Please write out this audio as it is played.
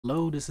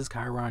Hello, this is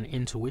Chiron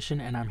Intuition,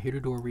 and I'm here to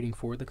do a reading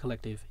for the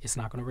collective. It's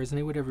not going to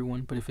resonate with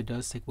everyone, but if it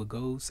does, take what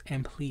goes,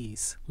 and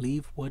please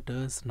leave what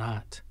does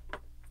not.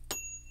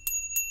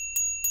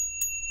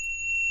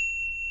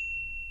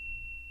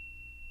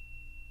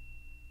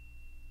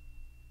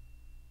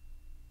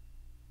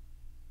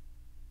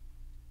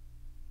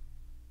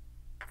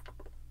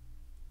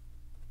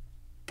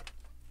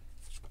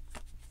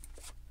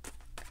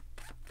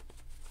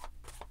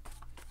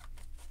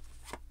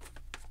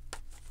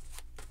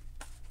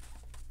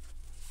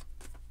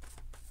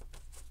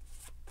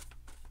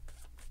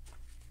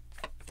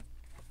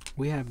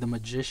 We have the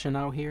Magician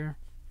out here.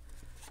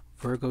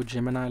 Virgo,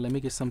 Gemini. Let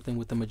me get something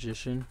with the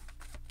Magician.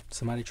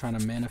 Somebody trying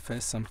to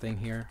manifest something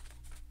here.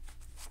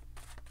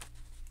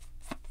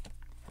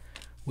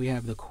 We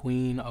have the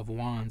Queen of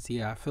Wands.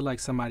 Yeah, I feel like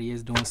somebody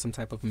is doing some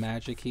type of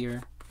magic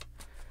here.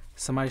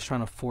 Somebody's trying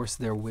to force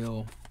their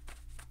will.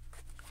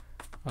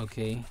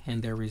 Okay,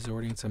 and they're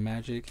resorting to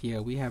magic. Yeah,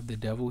 we have the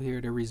Devil here.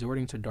 They're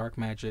resorting to dark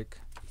magic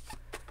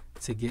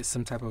to get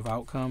some type of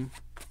outcome.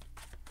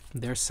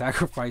 They're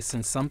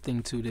sacrificing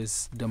something to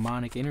this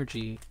demonic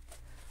energy,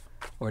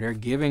 or they're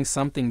giving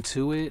something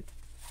to it.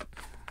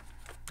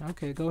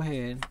 Okay, go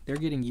ahead. They're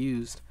getting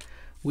used.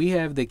 We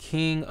have the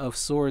King of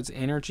Swords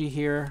energy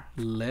here.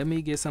 Let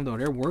me get something.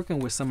 They're working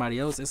with somebody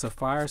else. It's a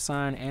fire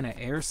sign and an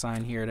air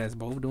sign here that's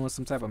both doing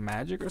some type of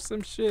magic or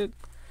some shit.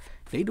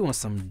 They doing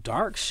some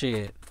dark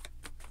shit.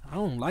 I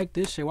don't like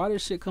this shit. Why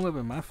does shit come up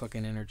in my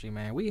fucking energy,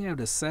 man? We have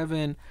the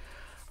Seven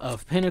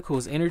of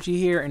Pentacles energy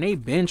here, and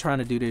they've been trying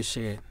to do this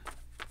shit.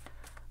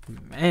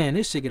 Man,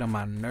 this shit get on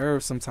my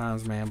nerves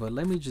sometimes, man. But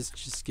let me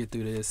just get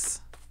through this.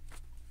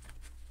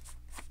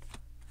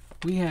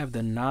 We have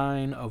the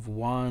Nine of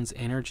Wands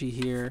energy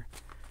here.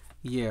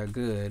 Yeah,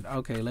 good.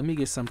 Okay, let me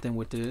get something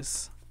with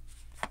this.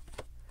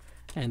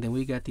 And then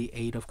we got the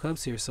Eight of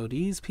Cups here. So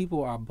these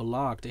people are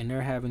blocked and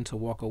they're having to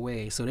walk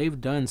away. So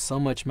they've done so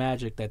much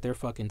magic that they're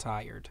fucking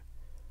tired.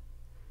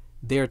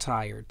 They're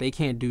tired. They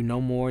can't do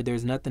no more.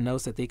 There's nothing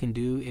else that they can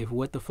do. If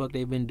what the fuck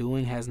they've been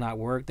doing has not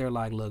worked, they're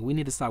like, look, we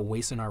need to stop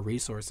wasting our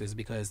resources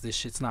because this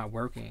shit's not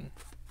working.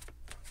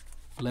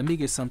 Let me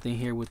get something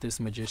here with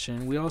this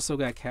Magician. We also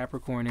got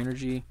Capricorn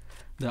energy.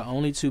 The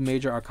only two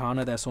major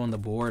arcana that's on the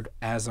board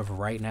as of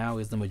right now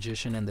is the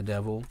Magician and the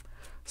Devil.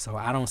 So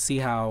I don't see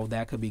how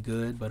that could be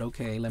good, but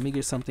okay. Let me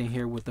get something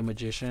here with the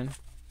Magician.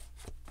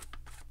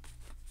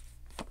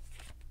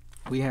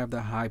 We have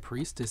the High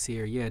Priestess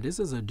here. Yeah, this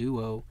is a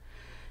duo.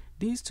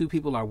 These two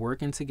people are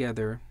working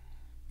together.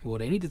 Well,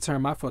 they need to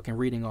turn my fucking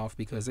reading off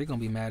because they're going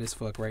to be mad as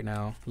fuck right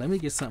now. Let me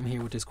get something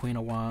here with this Queen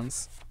of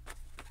Wands.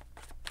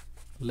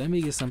 Let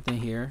me get something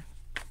here.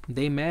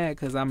 They mad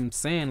because I'm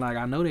saying, like,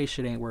 I know they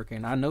shit ain't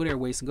working. I know they're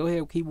wasting. Go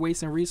ahead, keep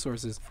wasting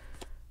resources.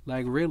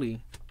 Like,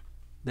 really?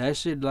 That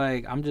shit,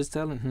 like, I'm just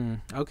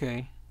telling,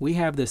 okay. We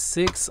have the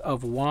Six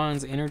of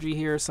Wands energy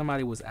here.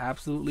 Somebody was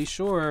absolutely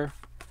sure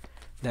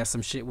that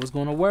some shit was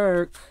going to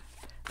work,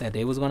 that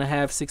they was going to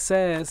have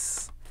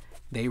success.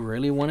 They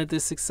really wanted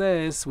this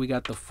success. We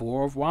got the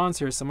Four of Wands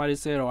here. Somebody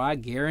said, oh, I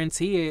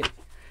guarantee it.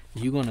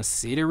 You're going to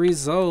see the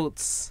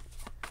results.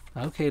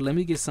 Okay, let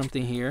me get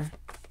something here.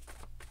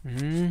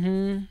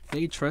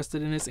 They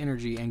trusted in this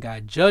energy and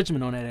got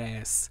judgment on that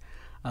ass.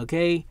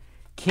 Okay,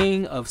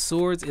 King of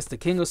Swords. It's the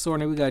King of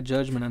Swords, and we got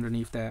judgment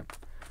underneath that.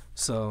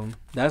 So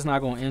that's not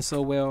going to end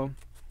so well.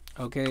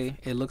 Okay,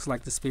 it looks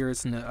like the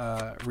spirits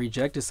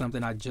rejected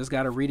something. I just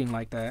got a reading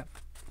like that.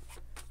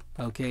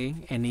 Okay,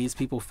 and these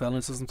people fell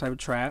into some type of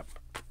trap,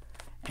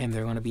 and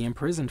they're going to be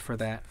imprisoned for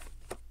that.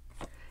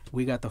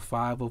 We got the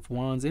Five of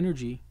Wands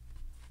energy.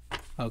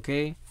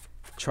 Okay,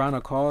 trying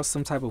to cause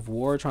some type of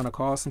war, trying to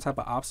cause some type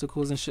of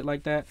obstacles and shit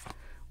like that.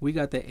 We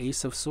got the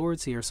Ace of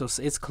Swords here. So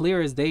it's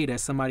clear as day that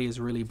somebody is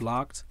really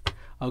blocked.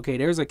 Okay,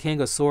 there's a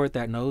King of Swords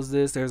that knows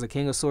this. There's a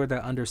King of Swords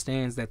that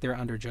understands that they're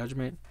under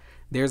judgment.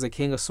 There's a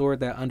King of Swords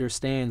that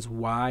understands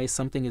why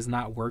something is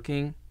not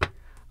working.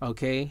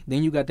 Okay,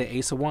 then you got the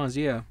Ace of Wands.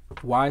 Yeah,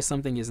 why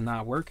something is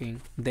not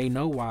working. They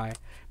know why,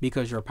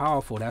 because you're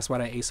powerful. That's why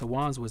that Ace of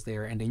Wands was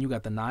there. And then you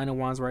got the Nine of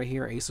Wands right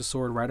here, Ace of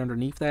Swords right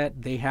underneath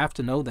that. They have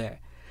to know that,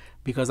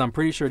 because I'm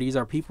pretty sure these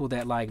are people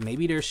that, like,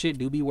 maybe their shit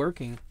do be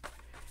working.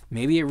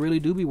 Maybe it really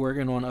do be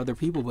working on other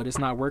people, but it's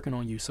not working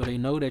on you. So they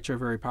know that you're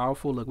very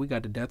powerful. Look, we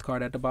got the Death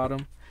card at the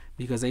bottom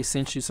because they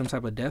sent you some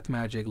type of death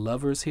magic.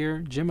 Lovers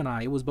here,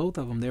 Gemini. It was both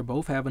of them. They're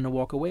both having to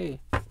walk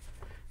away.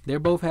 They're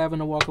both having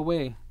to walk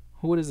away.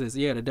 What is this?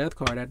 Yeah, the Death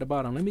card at the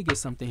bottom. Let me get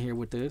something here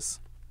with this.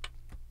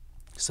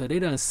 So they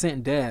done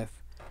sent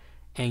death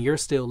and you're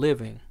still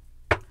living.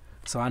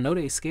 So I know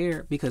they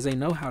scared because they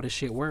know how this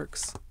shit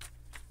works.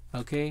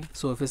 Okay,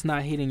 so if it's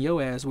not hitting your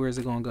ass, where is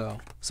it going to go?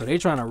 So they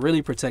trying to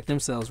really protect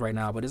themselves right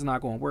now, but it's not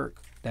going to work.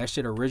 That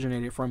shit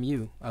originated from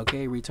you.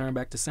 Okay, return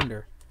back to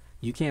sender.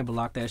 You can't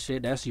block that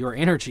shit. That's your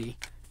energy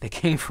that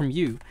came from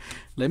you.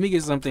 Let me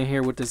get something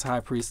here with this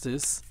High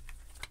Priestess.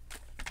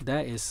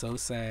 That is so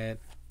sad.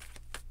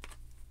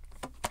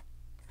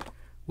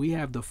 We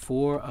have the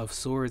Four of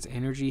Swords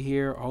energy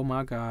here. Oh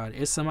my God.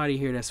 It's somebody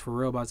here that's for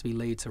real about to be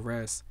laid to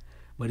rest.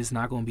 But it's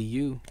not going to be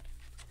you.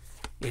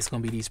 It's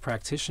going to be these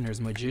practitioners,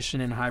 magician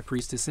and high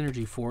priestess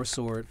energy, 4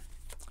 sword.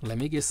 Let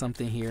me get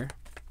something here.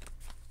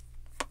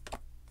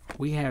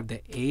 We have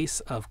the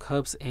Ace of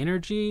Cups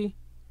energy.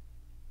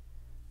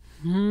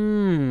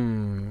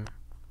 Now,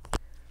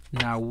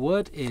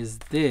 what is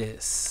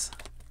this?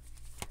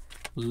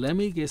 Let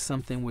me get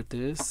something with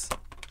this.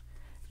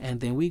 And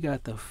then we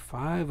got the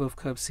 5 of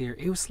Cups here.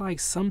 It was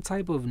like some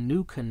type of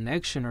new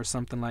connection or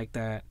something like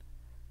that.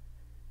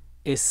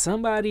 Is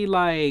somebody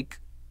like...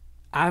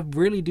 I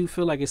really do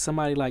feel like it's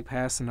somebody like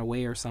passing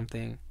away or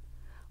something.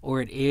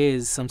 Or it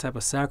is some type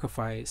of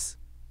sacrifice.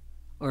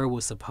 Or it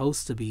was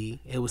supposed to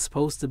be. It was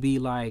supposed to be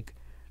like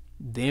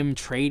them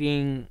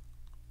trading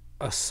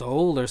a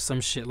soul or some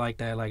shit like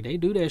that. Like, they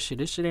do that shit.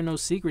 This shit ain't no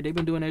secret. They've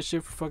been doing that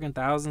shit for fucking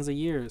thousands of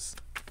years.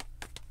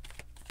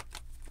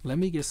 Let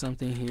me get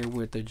something here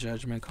with the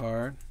Judgment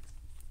card.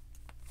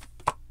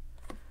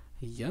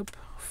 Yep.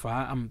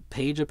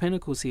 Page of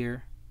Pentacles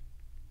here.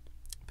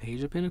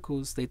 Page of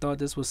Pentacles. They thought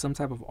this was some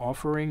type of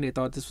offering. They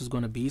thought this was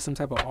going to be some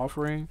type of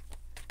offering.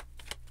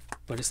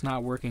 But it's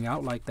not working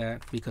out like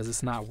that because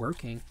it's not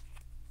working.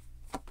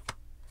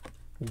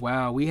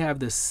 Wow, we have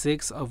the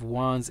 6 of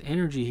Wands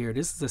energy here.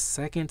 This is the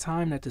second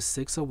time that the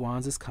 6 of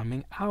Wands is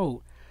coming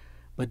out.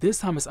 But this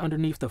time it's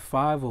underneath the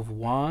 5 of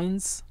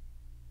Wands.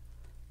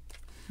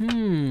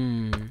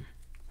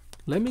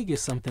 Let me get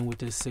something with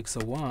this 6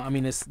 of Wands. I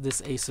mean,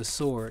 this Ace of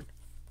Sword.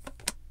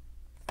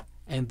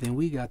 And then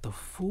we got the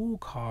Fool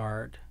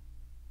card.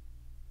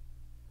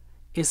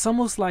 It's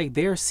almost like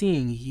they're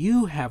seeing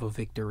you have a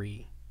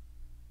victory.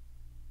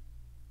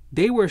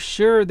 They were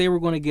sure they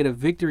were going to get a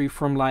victory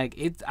from like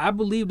it. I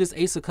believe this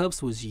Ace of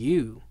Cups was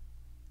you.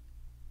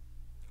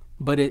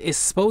 But it's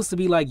supposed to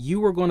be like you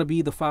were going to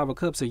be the 5 of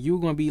Cups, or you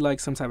were going to be like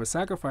some type of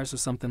sacrifice or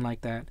something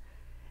like that.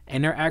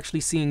 And they're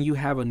actually seeing you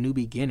have a new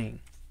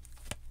beginning.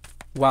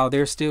 While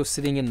they're still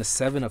sitting in the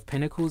 7 of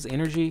Pentacles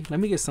energy. Let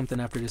me get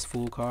something after this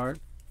Fool card.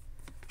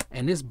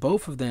 And this,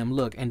 both of them,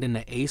 look, and then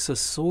the Ace of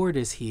Sword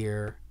is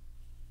here.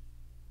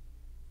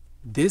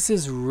 This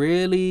is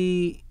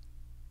really,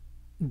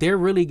 they're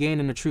really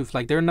gaining the truth.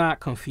 Like, they're not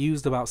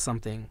confused about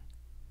something.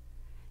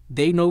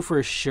 They know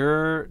for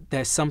sure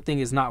that something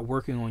is not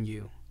working on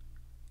you.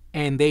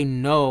 And they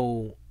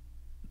know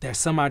that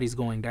somebody's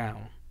going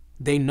down.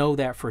 They know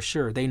that for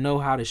sure. They know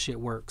how this shit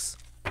works.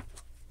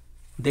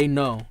 They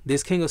know.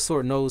 This King of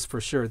Swords knows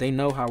for sure. They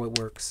know how it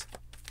works.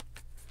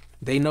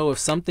 They know if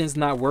something's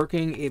not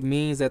working, it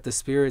means that the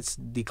spirits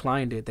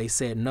declined it. They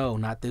said, no,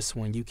 not this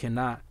one. You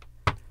cannot.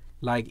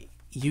 Like,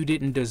 you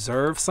didn't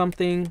deserve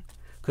something.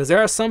 Because there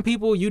are some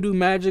people, you do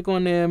magic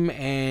on them,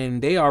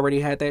 and they already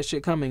had that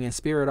shit coming, and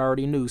spirit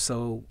already knew,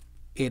 so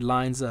it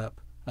lines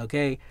up.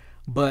 Okay?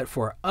 But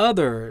for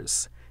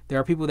others, there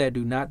are people that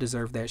do not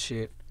deserve that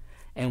shit.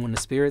 And when the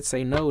spirits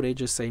say no, they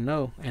just say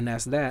no. And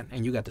that's that.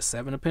 And you got the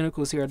 7 of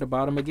Pentacles here at the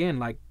bottom again.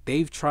 Like,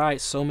 they've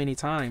tried so many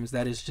times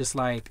that it's just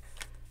like...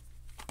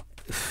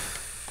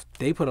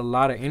 they put a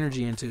lot of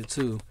energy into it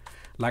too.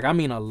 Like, I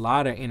mean a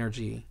lot of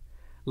energy.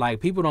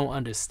 Like, people don't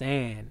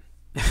understand.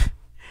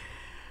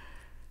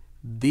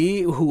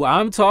 Who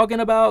I'm talking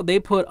about, they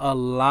put a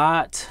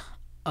lot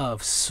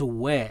of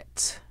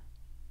sweat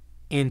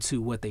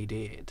into what they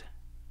did.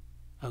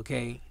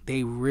 Okay?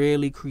 They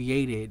really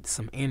created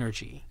some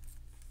energy.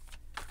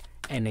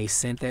 And they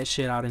sent that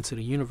shit out into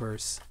the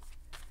universe.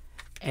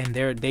 And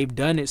they've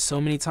done it so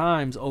many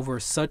times over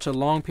such a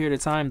long period of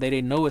time that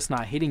they know it's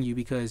not hitting you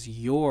because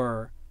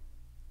you're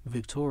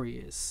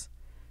victorious.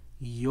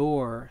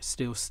 You're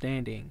still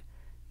standing.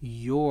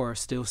 You're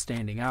still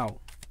standing out.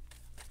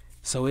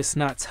 So it's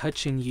not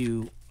touching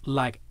you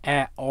like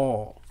at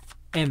all.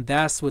 And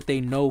that's what they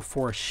know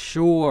for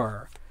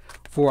sure.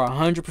 For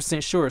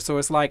 100% sure. So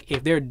it's like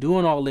if they're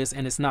doing all this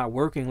and it's not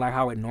working like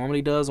how it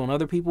normally does on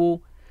other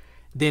people,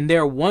 then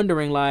they're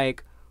wondering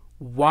like,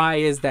 why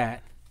is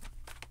that?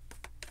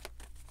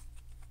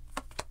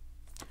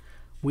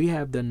 We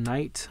have the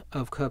Knight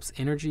of Cups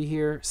energy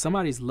here.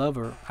 Somebody's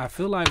lover. I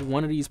feel like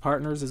one of these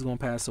partners is going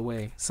to pass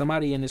away.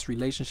 Somebody in this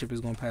relationship is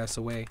going to pass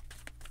away.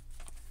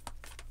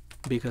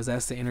 Because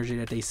that's the energy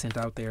that they sent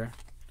out there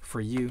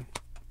for you.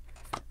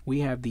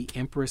 We have the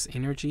Empress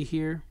energy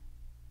here.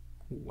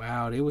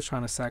 Wow, they was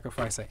trying to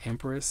sacrifice an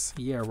Empress.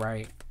 Yeah,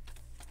 right.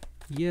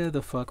 Yeah,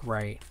 the fuck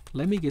right.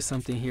 Let me get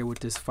something here with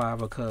this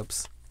 5 of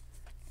Cups.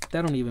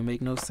 That don't even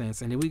make no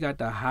sense. And then we got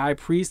the High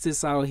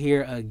Priestess out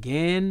here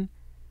again.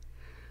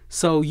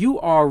 So you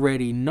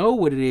already know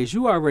what it is.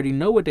 You already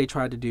know what they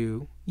tried to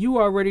do. You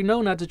already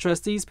know not to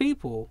trust these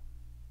people.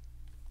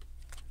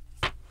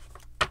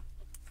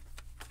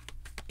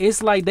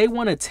 It's like they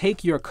want to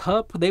take your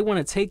cup. They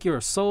want to take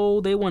your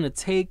soul. They want to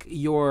take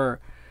your,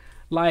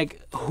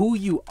 like, who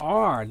you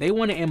are. They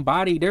want to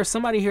embody. There's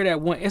somebody here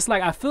that want, it's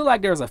like, I feel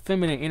like there's a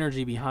feminine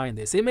energy behind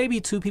this. It may be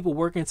 2 people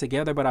working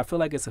together, but I feel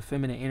like it's a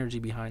feminine energy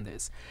behind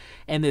this.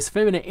 And this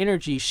feminine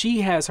energy,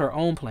 she has her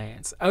own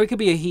plans. Or it could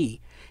be a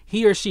he.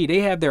 He or she, they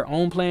have their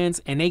own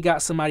plans and they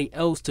got somebody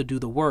else to do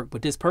the work.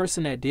 But this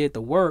person that did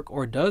the work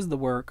or does the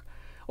work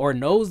or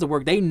knows the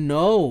work, they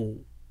know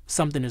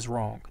something is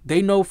wrong.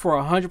 They know for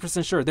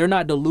 100% sure. They're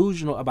not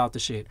delusional about the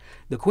shit.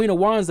 The Queen of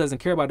Wands doesn't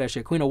care about that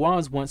shit. Queen of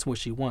Wands wants what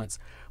she wants,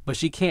 but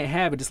she can't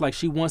have it. It's like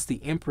she wants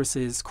the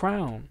Empress's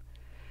crown,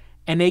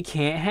 and they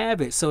can't have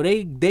it. So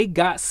they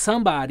got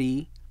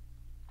somebody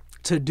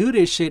to do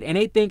this shit, and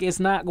they think it's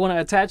not going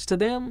to attach to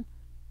them.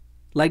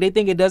 Like, they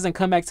think it doesn't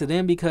come back to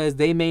them because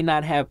they may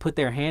not have put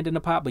their hand in the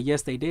pot, but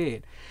yes, they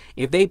did.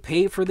 If they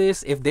paid for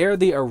this, if they're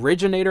the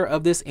originator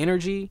of this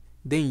energy,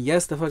 then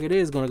yes, the fuck it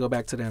is going to go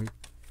back to them.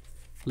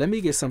 Let me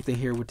get something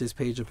here with this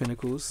Page of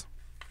Pentacles.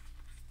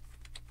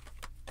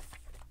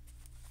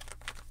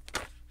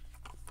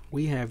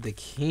 We have the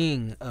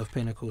King of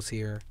Pentacles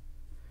here.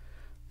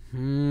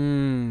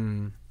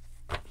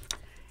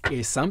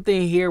 Is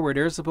something here where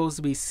they're supposed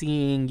to be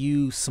seeing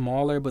you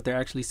smaller, but they're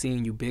actually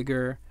seeing you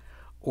bigger?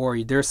 Or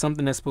there's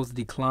something that's supposed to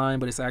decline,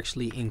 but it's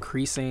actually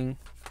increasing.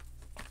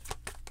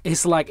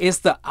 It's like, it's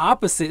the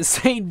opposite.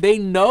 They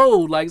know,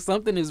 like,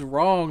 something is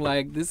wrong.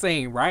 Like, this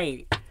ain't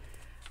right.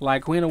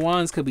 Like, Queen of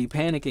Wands could be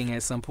panicking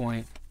at some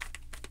point.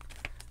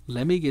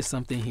 Let me get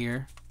something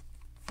here.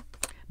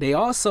 They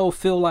also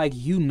feel like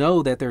you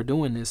know that they're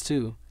doing this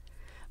too.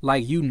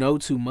 Like, you know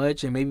too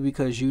much, and maybe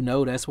because you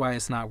know, that's why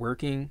it's not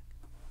working.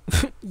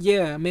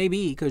 Yeah,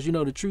 maybe, because you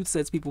know the truth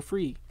sets people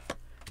free.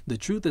 The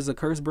truth is a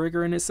curse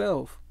breaker in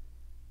itself.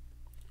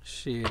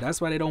 Shit,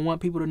 that's why they don't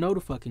want people to know the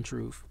fucking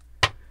truth.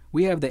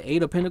 We have the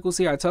Eight of Pentacles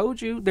here. I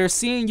told you, they're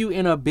seeing you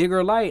in a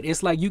bigger light.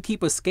 It's like you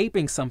keep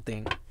escaping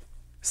something.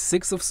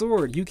 Six of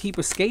Swords, you keep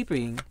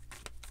escaping.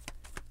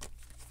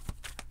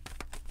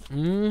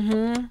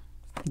 The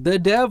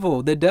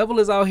Devil. The Devil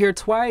is out here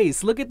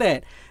twice. Look at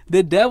that.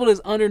 The Devil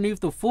is underneath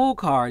the Fool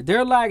card.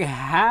 They're like,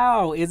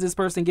 how is this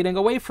person getting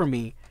away from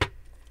me?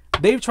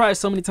 They've tried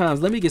so many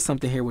times. Let me get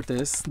something here with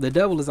this. The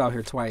Devil is out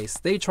here twice.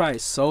 They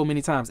tried so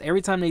many times.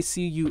 Every time they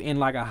see you in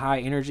like a high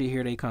energy,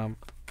 here they come.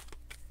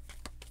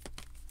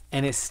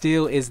 And it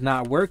still is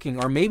not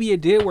working. Or maybe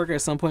it did work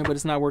at some point, but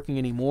it's not working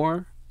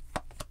anymore.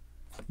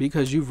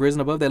 Because you've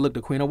risen above that. Look,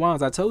 the Queen of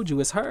Wands. I told you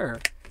it's her.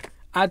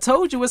 I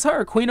told you it's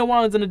her. Queen of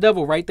Wands and the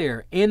Devil right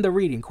there in the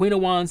reading. Queen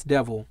of Wands,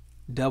 Devil.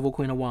 Devil,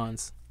 Queen of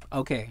Wands.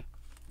 Okay.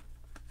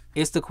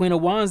 It's the Queen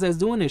of Wands that's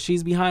doing this.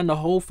 She's behind the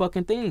whole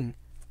fucking thing.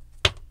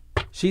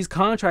 She's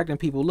contracting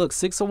people. Look,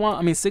 Six of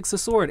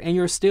Swords, and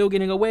you're still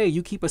getting away.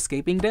 You keep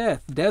escaping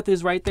death. Death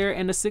is right there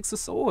and the Six of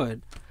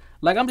Swords.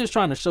 Like, I'm just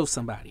trying to show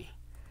somebody.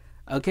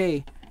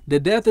 Okay? The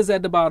Death is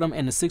at the bottom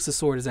and the Six of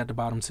Swords is at the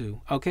bottom too.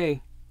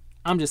 Okay?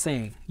 I'm just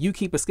saying. You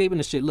keep escaping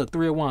the shit. Look,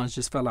 Three of Wands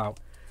just fell out.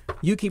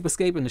 You keep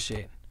escaping the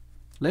shit.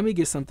 Let me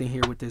get something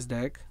here with this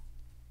deck.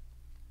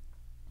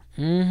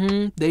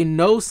 They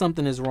know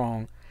something is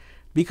wrong.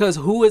 Because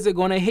who is it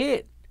going to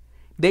hit?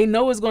 They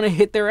know it's going to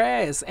hit their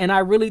ass. And I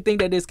really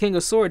think that this King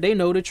of Swords, they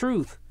know the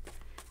truth.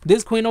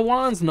 This Queen of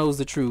Wands knows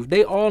the truth.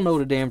 They all know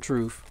the damn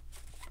truth.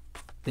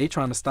 They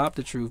trying to stop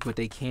the truth, but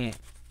they can't.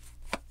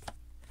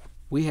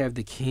 We have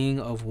the King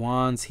of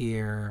Wands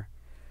here.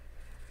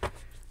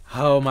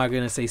 Oh my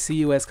goodness. They see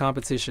you as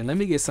competition. Let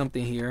me get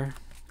something here.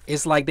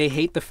 It's like they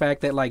hate the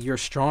fact that like you're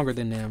stronger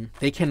than them.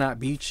 They cannot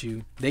beat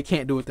you. They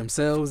can't do it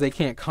themselves. They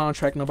can't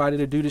contract nobody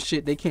to do the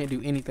shit. They can't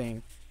do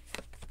anything.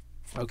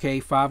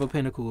 Okay, Five of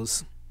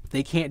Pentacles.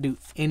 They can't do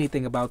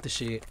anything about the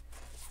shit.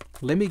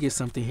 Let me get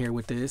something here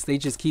with this. They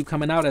just keep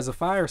coming out as a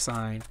fire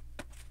sign.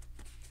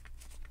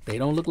 They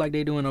don't look like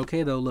they're doing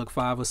okay though. Look,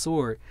 Five of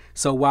Swords.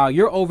 So while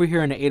you're over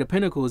here in the Eight of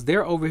Pentacles,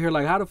 they're over here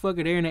like, how the fuck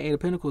are they in the Eight of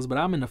Pentacles? But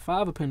I'm in the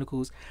Five of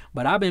Pentacles.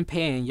 But I've been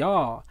paying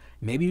y'all.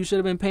 Maybe you should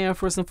have been paying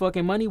for some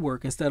fucking money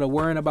work instead of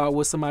worrying about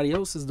what somebody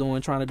else is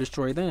doing trying to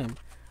destroy them.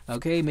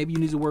 Okay, maybe you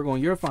need to work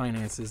on your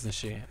finances and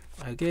shit.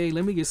 Okay,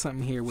 let me get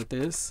something here with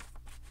this.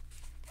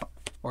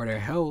 Or their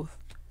health.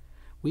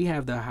 We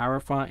have the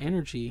Hierophant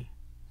energy.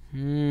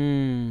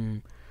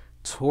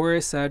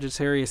 Taurus,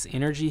 Sagittarius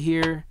energy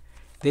here.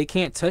 They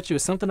can't touch you.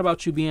 It's something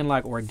about you being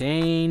like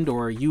ordained,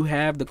 or you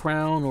have the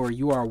crown, or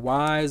you are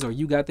wise, or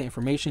you got the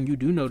information. You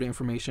do know the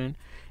information.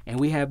 And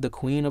we have the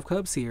Queen of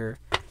Cups here.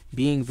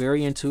 Being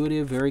very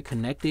intuitive, very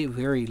connected,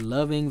 very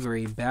loving,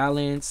 very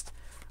balanced.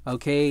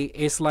 Okay,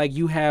 it's like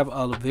you have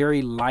a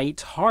very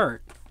light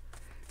heart.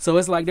 So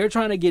it's like they're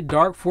trying to get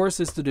dark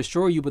forces to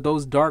destroy you, but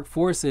those dark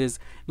forces,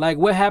 like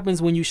what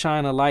happens when you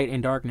shine a light in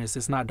darkness?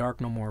 It's not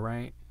dark no more,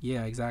 right?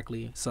 Yeah,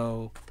 exactly.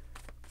 So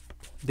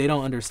they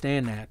don't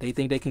understand that. They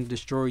think they can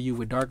destroy you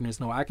with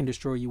darkness. No, I can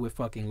destroy you with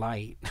fucking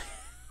light.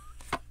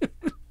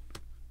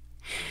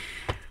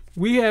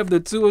 We have the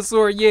Two of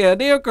Swords. Yeah,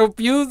 they are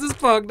confused as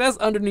fuck. That's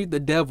underneath the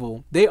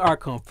Devil. They are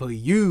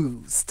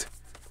confused.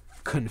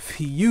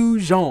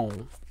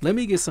 Confusion. Let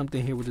me get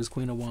something here with this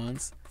Queen of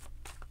Wands.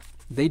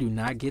 They do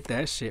not get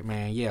that shit,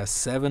 man. Yeah,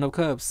 Seven of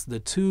Cups. The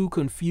two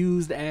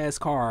confused ass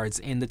cards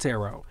in the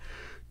tarot.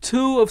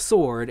 Two of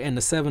Swords and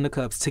the Seven of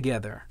Cups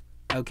together.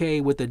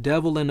 Okay, with the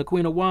Devil and the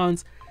Queen of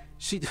Wands.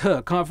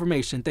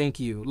 Confirmation, thank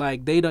you.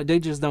 Like, they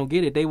just don't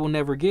get it. They will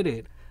never get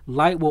it.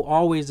 Light will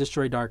always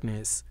destroy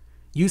darkness.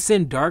 You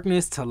send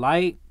darkness to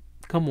light?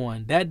 Come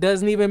on, that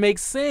doesn't even make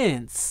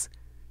sense.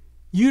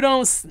 You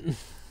don't...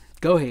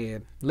 Go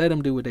ahead. Let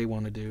them do what they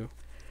want to do.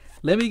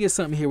 Let me get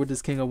something here with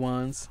this King of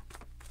Wands.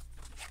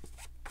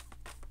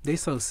 They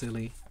so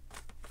silly.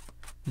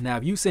 Now,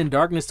 if you send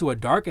darkness to a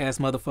dark-ass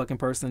motherfucking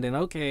person, then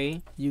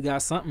okay, you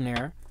got something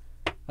there.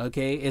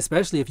 Okay,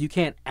 especially if you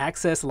can't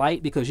access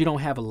light because you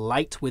don't have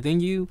light within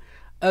you.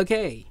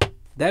 Okay,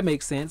 that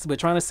makes sense. But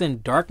trying to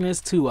send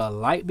darkness to a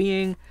light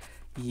being,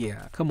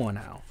 yeah, come on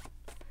now.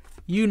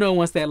 You know,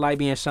 once that light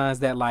being shines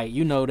that light,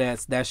 you know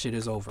that shit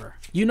is over.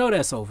 You know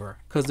that's over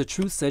because the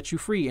truth sets you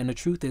free, and the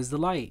truth is the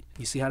light.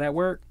 You see how that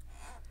works?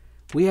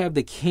 We have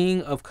the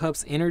King of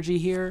Cups energy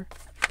here.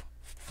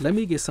 Let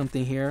me get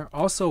something here.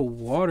 Also,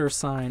 water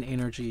sign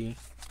energy.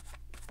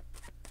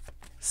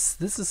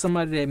 This is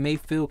somebody that may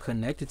feel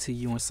connected to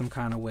you in some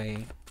kind of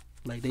way.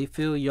 Like they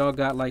feel y'all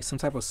got like some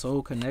type of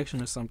soul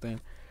connection or something.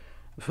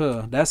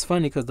 That's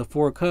funny because the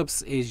Four of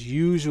Cups is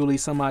usually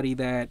somebody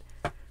that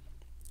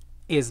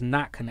is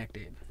not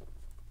connected.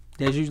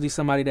 There's usually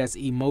somebody that's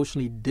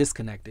emotionally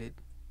disconnected.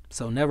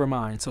 So never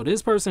mind. So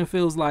this person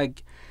feels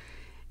like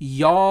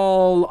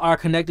y'all are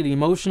connected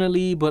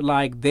emotionally, but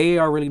like they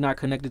are really not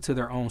connected to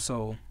their own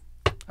soul.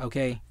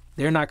 Okay,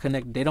 they're not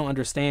connected. They don't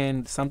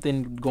understand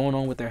something going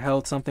on with their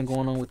health, something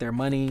going on with their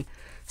money,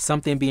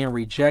 something being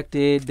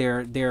rejected,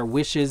 their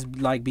wishes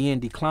like being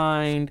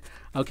declined.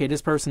 Okay,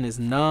 this person is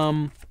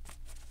numb.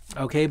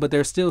 Okay, but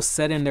they're still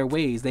set in their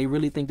ways. They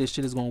really think this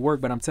shit is going to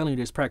work, but I'm telling you,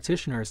 this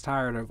practitioner is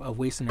tired of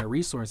wasting their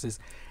resources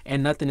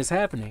and nothing is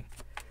happening.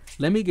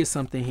 Let me get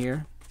something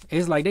here.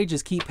 It's like they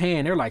just keep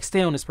paying. They're like,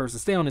 stay on this person,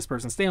 stay on this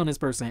person, stay on this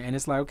person. And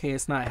it's like, okay,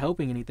 it's not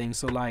helping anything.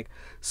 So like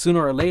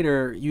sooner or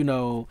later, you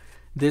know,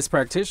 this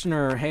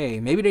practitioner, hey,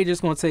 maybe they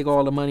just going to take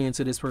all the money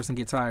until this person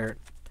get tired.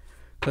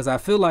 Because I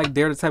feel like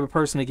they're the type of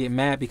person to get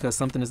mad because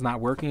something is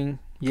not working.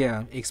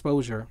 Yeah,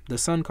 exposure. The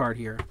Sun card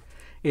here.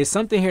 It's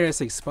something here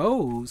that's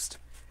exposed.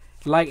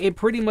 Like it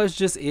pretty much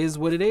just is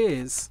what it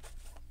is.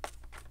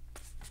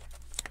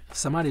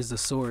 Somebody's the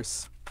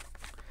source.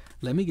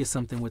 Let me get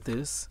something with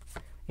this.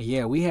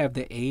 Yeah, we have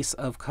the Ace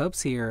of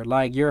Cups here.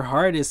 Like your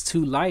heart is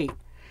too light.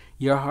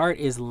 Your heart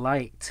is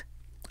light.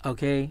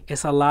 Okay,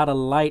 it's a lot of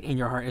light in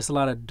your heart. It's a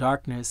lot of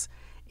darkness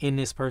in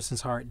this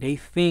person's heart. They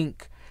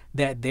think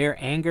that their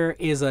anger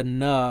is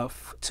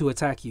enough to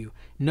attack you.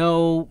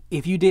 No,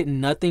 if you did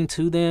nothing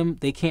to them,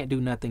 they can't do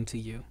nothing to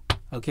you.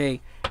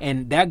 Okay,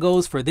 and that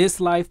goes for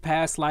this life,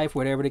 past life,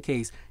 whatever the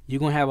case.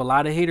 You're gonna have a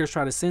lot of haters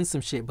try to send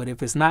some shit, but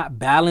if it's not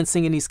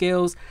balancing any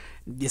scales,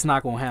 it's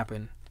not gonna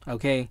happen.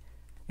 Okay,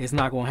 it's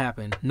not gonna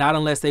happen. Not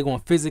unless they're gonna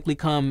physically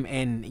come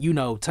and, you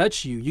know,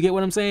 touch you. You get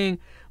what I'm saying?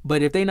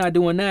 But if they're not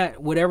doing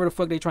that, whatever the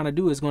fuck they're trying to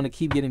do is going to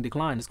keep getting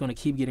declined. It's going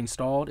to keep getting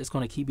stalled. It's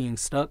going to keep being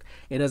stuck.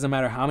 It doesn't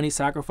matter how many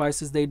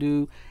sacrifices they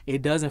do.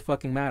 It doesn't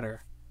fucking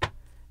matter.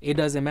 It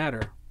doesn't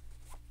matter.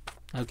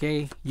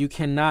 Okay? You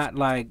cannot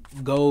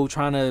like go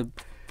trying to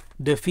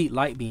defeat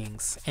light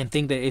beings and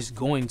think that it's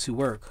going to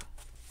work.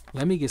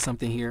 Let me get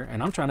something here.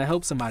 And I'm trying to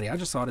help somebody. I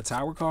just saw the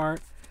Tower card.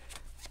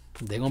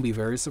 They're going to be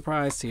very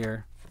surprised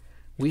here.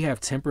 We have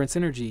Temperance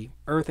energy,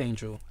 Earth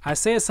Angel. I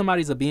said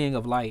somebody's a being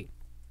of light.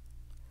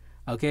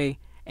 Okay,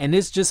 and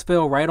this just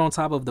fell right on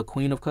top of the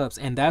Queen of Cups,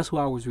 and that's who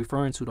I was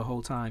referring to the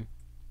whole time.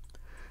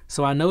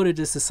 So I know that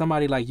this is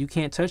somebody like you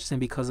can't touch them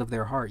because of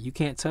their heart. You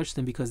can't touch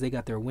them because they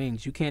got their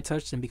wings. You can't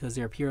touch them because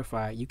they're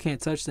purified. You can't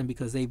touch them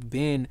because they've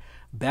been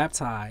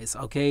baptized,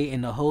 okay,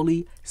 in the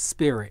Holy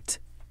Spirit.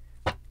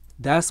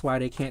 That's why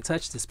they can't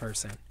touch this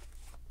person.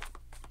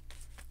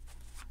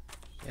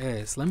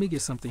 Yes, let me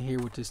get something here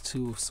with this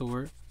Two of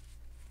Swords.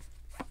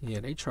 Yeah,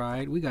 they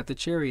tried. We got the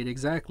Chariot,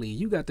 exactly.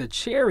 You got the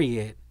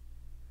Chariot.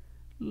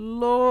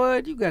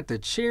 Lord, you got the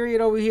Chariot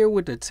over here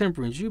with the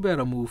Temperance. You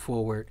better move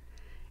forward.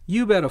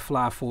 You better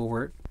fly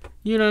forward.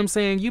 You know what I'm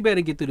saying? You better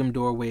get through them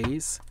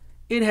doorways.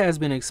 It has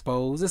been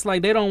exposed. It's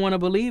like they don't want to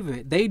believe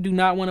it. They do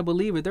not want to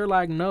believe it. They're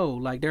like, no.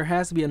 Like, there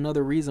has to be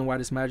another reason why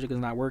this magic is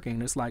not working.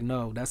 It's like,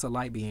 no, that's a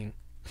light being.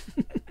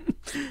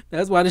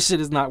 That's why this shit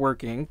is not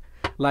working.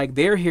 Like,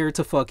 they're here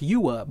to fuck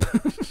you up.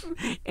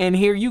 And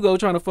here you go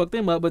trying to fuck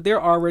them up. But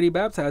they're already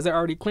baptized. They're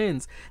already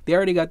cleansed. They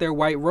already got their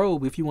white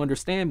robe, if you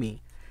understand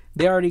me.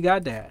 They already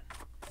got that.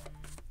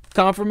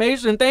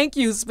 Confirmation. Thank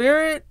you,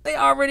 Spirit. They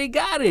already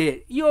got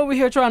it. You over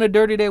here trying to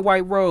dirty that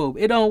white robe.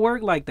 It don't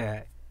work like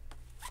that.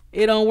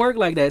 It don't work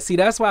like that. See,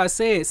 that's why I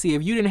said, see,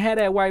 if you didn't have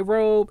that white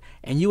robe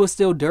and you were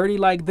still dirty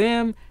like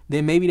them,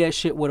 then maybe that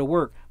shit would have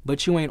worked.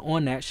 But you ain't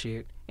on that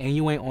shit. And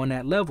you ain't on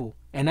that level.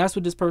 And that's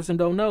what this person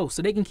don't know.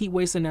 So they can keep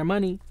wasting their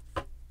money.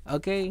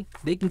 Okay?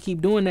 They can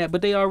keep doing that.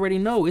 But they already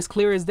know. It's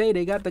clear as day.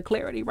 They got the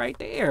clarity right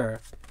there.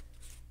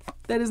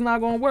 That is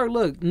not going to work.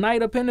 Look,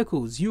 Knight of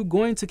Pentacles, you're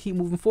going to keep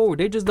moving forward.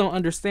 They just don't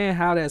understand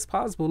how that's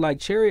possible. Like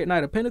Chariot,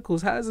 Knight of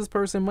Pentacles, how does this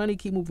person money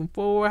keep moving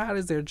forward? How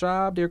does their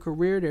job, their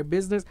career, their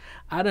business?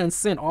 I done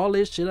sent all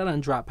this shit. I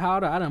done dropped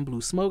powder. I done blew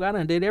smoke. I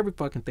done did every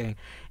fucking thing.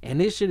 And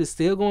this shit is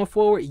still going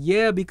forward?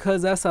 Yeah,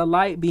 because that's a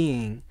light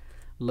being.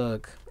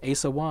 Look,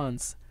 Ace of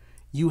Wands,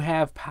 you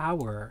have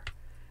power.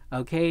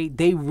 Okay,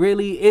 they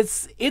really,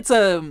 it's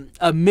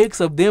a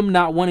mix of them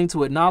not wanting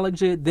to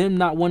acknowledge it, them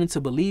not wanting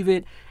to believe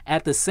it,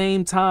 at the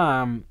same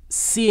time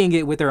seeing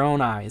it with their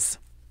own eyes.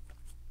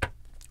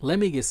 Let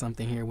me get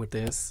something here with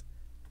this.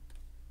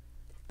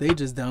 They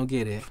just don't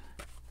get it.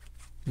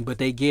 But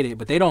they get it.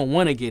 But they don't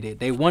want to get it.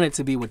 They want it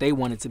to be what they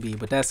want it to be.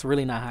 But that's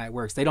really not how it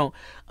works. They don't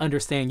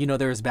understand, you know,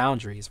 there's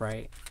boundaries,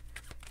 right?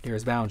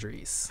 There's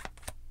boundaries.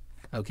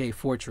 Okay,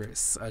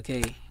 fortress.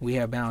 Okay, we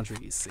have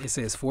boundaries. It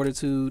says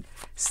fortitude,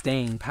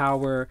 staying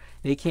power.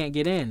 They can't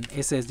get in.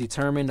 It says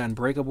determined,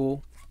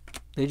 unbreakable.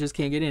 They just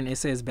can't get in. It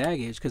says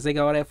baggage because they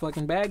got all that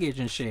fucking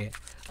baggage and shit.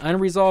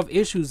 Unresolved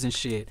issues and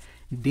shit.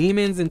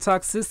 Demons and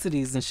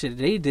toxicities and shit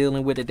they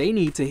dealing with that they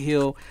need to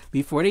heal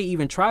before they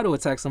even try to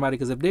attack somebody.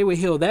 Because if they would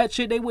heal that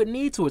shit, they wouldn't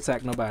need to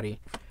attack nobody.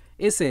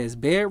 It says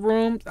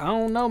bedroom. I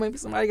don't know. Maybe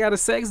somebody got a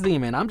sex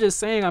demon. I'm just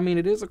saying. I mean,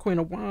 it is a Queen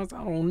of Wands.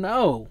 I don't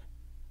know.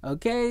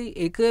 Okay?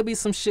 It could be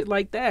some shit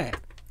like that.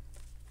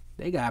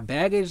 They got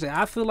baggage.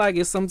 I feel like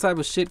it's some type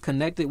of shit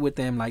connected with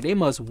them. Like they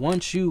must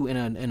want you in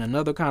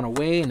another kind of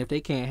way. And if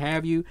they can't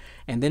have you,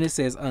 and then it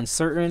says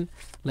uncertain.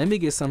 Let me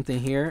get something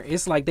here.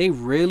 It's like they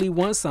really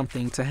want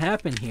something to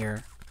happen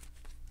here.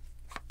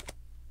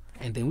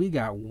 And then we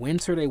got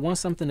winter. They want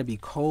something to be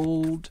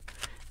cold.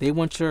 They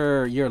want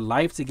your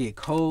life to get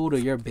cold, or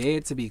your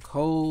bed to be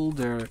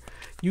cold, or,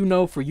 you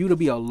know, for you to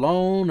be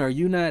alone, or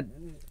you not,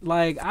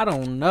 like, I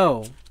don't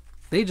know.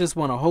 They just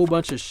want a whole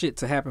bunch of shit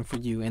to happen for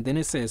you. And then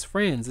it says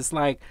friends. It's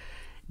like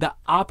the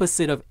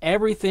opposite of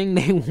everything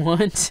they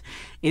want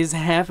is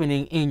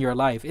happening in your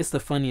life. It's the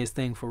funniest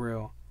thing, for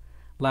real.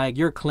 Like,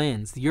 you're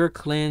cleansed. You're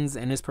cleansed,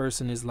 and this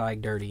person is,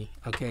 like, dirty.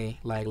 Okay?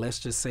 Like, let's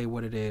just say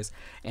what it is.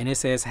 And it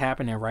says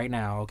happening right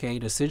now. Okay?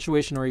 The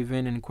situation or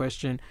event in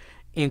question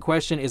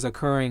is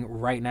occurring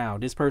right now.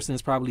 This person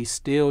is probably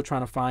still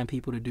trying to find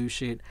people to do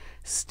shit,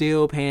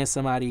 still paying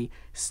somebody,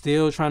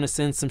 still trying to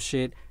send some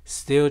shit,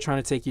 still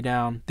trying to take you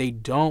down. They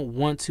don't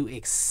want to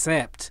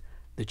accept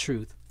the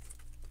truth.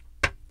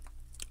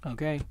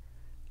 Okay?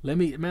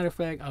 Matter of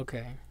fact,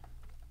 okay.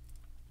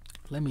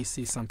 Let me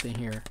see something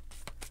here.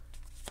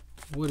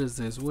 What is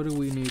this? What do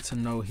we need to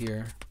know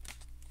here?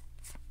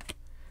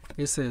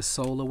 It says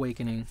soul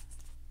awakening.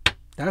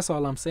 That's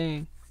all I'm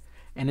saying.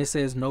 And it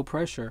says no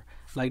pressure.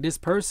 Like, this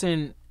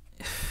person,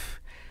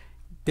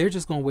 they're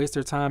just going to waste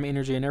their time,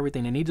 energy, and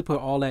everything. They need to put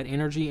all that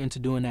energy into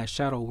doing that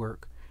shadow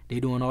work. They're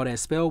doing all that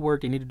spell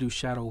work. They need to do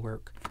shadow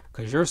work.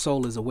 Because your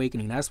soul is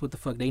awakening. That's what the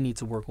fuck they need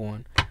to work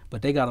on.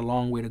 But they got a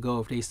long way to go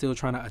if they still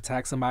trying to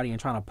attack somebody and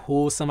trying to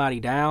pull somebody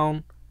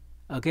down.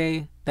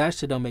 Okay? That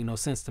shit don't make no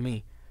sense to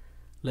me.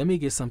 Let me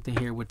get something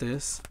here with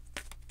this.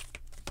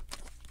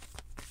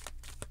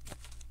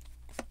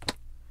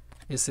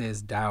 It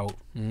says doubt.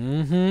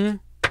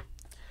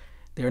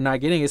 They're not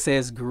getting it. It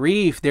says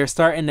grief. They're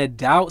starting to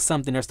doubt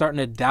something. They're starting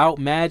to doubt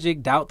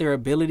magic, doubt their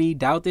ability,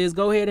 doubt this.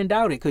 Go ahead and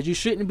doubt it, because you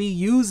shouldn't be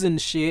using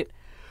shit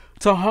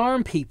to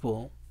harm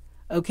people.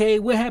 Okay?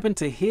 What happened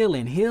to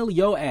healing? Heal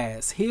your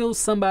ass. Heal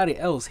somebody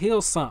else.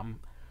 Heal something.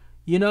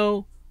 You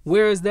know?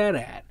 Where is that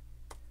at?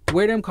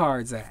 Where them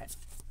cards at?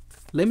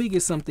 Let me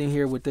get something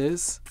here with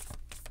this.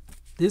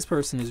 This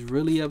person is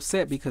really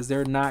upset because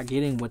they're not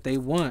getting what they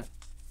want.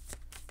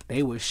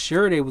 They were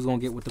sure they was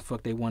going to get what the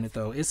fuck they wanted,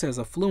 though. It says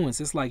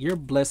affluence. It's like your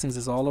blessings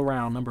is all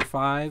around. Number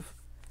 5.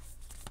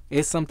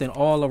 It's something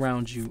all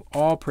around you.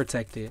 All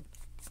protected.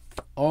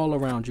 All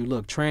around you.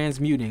 Look,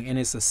 transmuting. And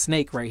it's a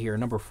snake right here.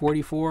 Number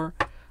 44.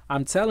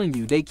 I'm telling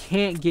you, they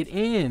can't get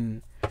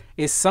in.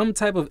 It's some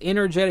type of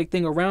energetic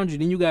thing around you.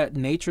 Then you got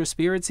nature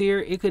spirits here.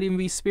 It could even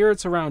be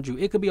spirits around you.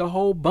 It could be a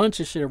whole bunch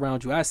of shit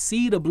around you. I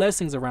see the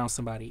blessings around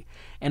somebody.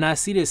 And I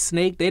see this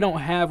snake. They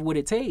don't have what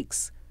it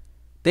takes.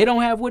 They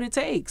don't have what it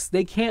takes.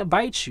 They can't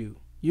bite you.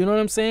 You know what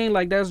I'm saying?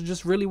 Like, that's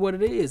just really what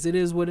it is. It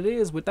is what it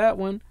is with that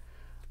one.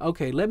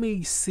 Okay, let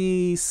me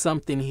see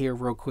something here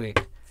real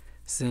quick.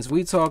 Since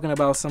we talking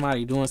about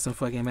somebody doing some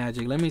fucking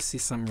magic, let me see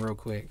something real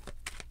quick.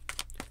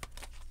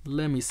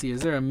 Let me see.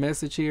 Is there a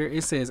message here?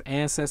 It says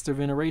ancestor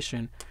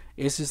veneration.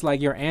 It's just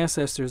like your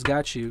ancestors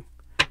got you.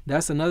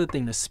 That's another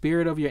thing. The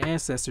spirit of your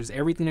ancestors,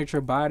 everything that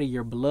your body,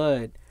 your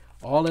blood,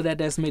 all of that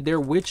that's made, they're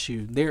with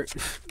you.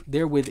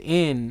 They're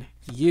within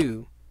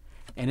you.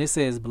 And it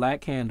says black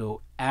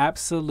candle.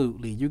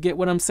 Absolutely. You get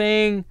what I'm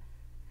saying?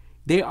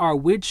 They are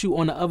with you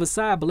on the other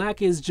side.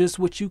 Black is just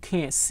what you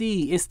can't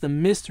see. It's the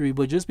mystery.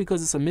 But just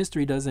because it's a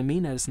mystery doesn't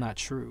mean that it's not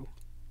true.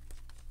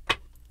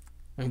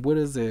 And what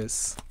is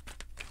this?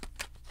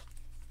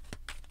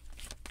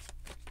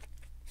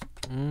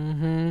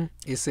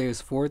 It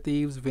says 4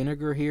 thieves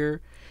vinegar here.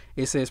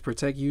 It says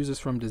protect users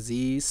from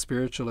disease,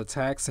 spiritual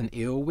attacks, and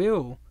ill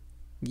will.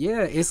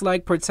 Yeah, it's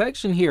like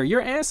protection here.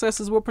 Your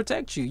ancestors will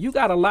protect you. You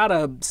got a lot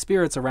of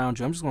spirits around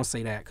you. I'm just going to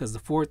say that because the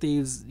 4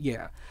 thieves,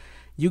 yeah.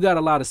 You got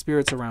a lot of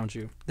spirits around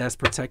you that's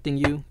protecting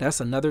you.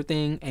 That's another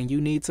thing. And you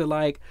need to,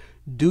 like,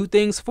 do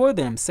things for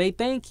them. Say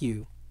thank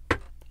you.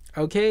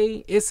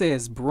 Okay? It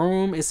says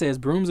broom. It says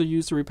brooms are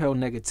used to repel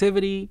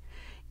negativity,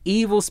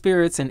 evil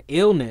spirits, and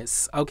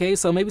illness. Okay?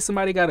 So maybe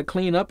somebody got to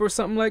clean up or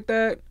something like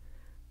that.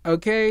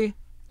 Okay?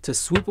 To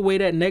swoop away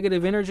that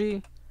negative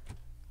energy.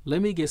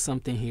 Let me get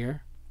something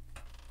here.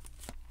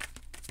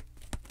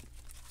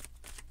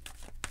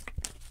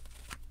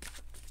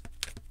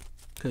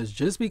 Because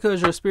just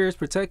because your spirits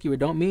protect you, it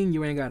don't mean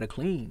you ain't got to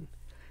clean.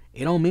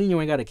 It don't mean you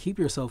ain't got to keep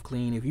yourself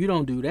clean. If you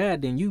don't do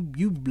that, then you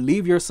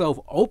leave yourself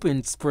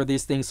open for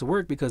these things to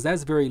work, because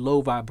that's very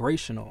low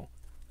vibrational.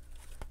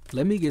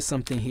 Let me get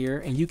something here,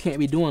 and you can't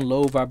be doing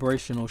low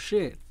vibrational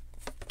shit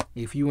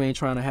if you ain't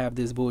trying to have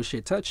this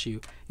bullshit touch you.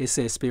 It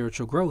says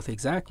spiritual growth.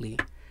 Exactly.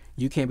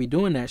 You can't be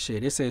doing that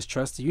shit. It says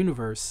trust the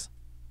universe.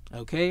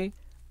 Okay?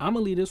 I'm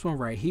going to leave this one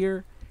right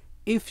here.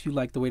 If you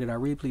like the way that I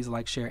read, please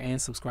like, share,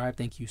 and subscribe.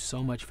 Thank you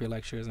so much for your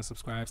likes, shares, and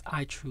subscribes.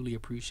 I truly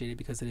appreciate it,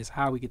 because it is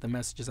how we get the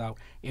messages out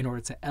in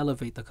order to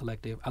elevate the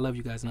collective. I love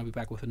you guys, and I'll be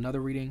back with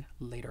another reading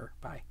later.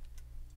 Bye.